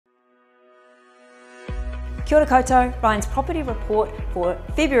Kia ora koutou, REINZ property report for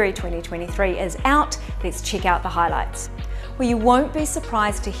February 2023 is out. Let's check out the highlights. Well, you won't be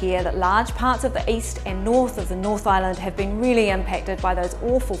surprised to hear that large parts of the east and north of the North Island have been really impacted by those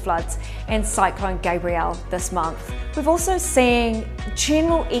awful floods and Cyclone Gabrielle this month. We've also seen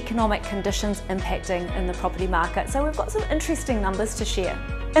general economic conditions impacting in the property market, so we've got some interesting numbers to share.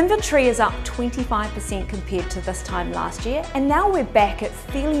 Inventory is up 25% compared to this time last year, and now we're back at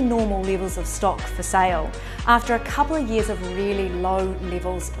fairly normal levels of stock for sale after a couple of years of really low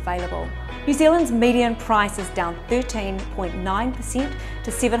levels available. New Zealand's median price is down 13.9%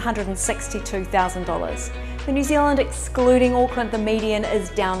 to $762,000. For New Zealand, excluding Auckland, the median is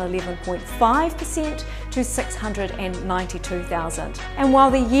down 11.5% to $692,000. And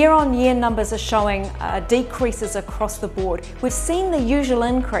while the year-on-year numbers are showing decreases across the board, we've seen the usual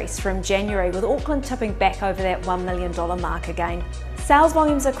increase from January, with Auckland tipping back over that $1 million mark again. Sales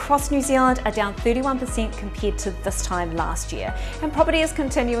volumes across New Zealand are down 31% compared to this time last year, and property is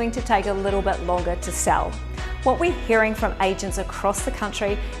continuing to take a little bit longer to sell. What we're hearing from agents across the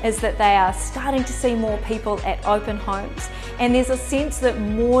country is that they are starting to see more people at open homes, and there's a sense that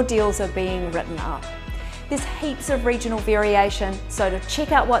more deals are being written up. There's heaps of regional variation, so to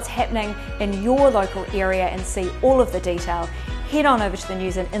check out what's happening in your local area and see all of the detail, head on over to the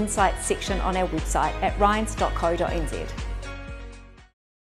News and Insights section on our website at reinz.co.nz.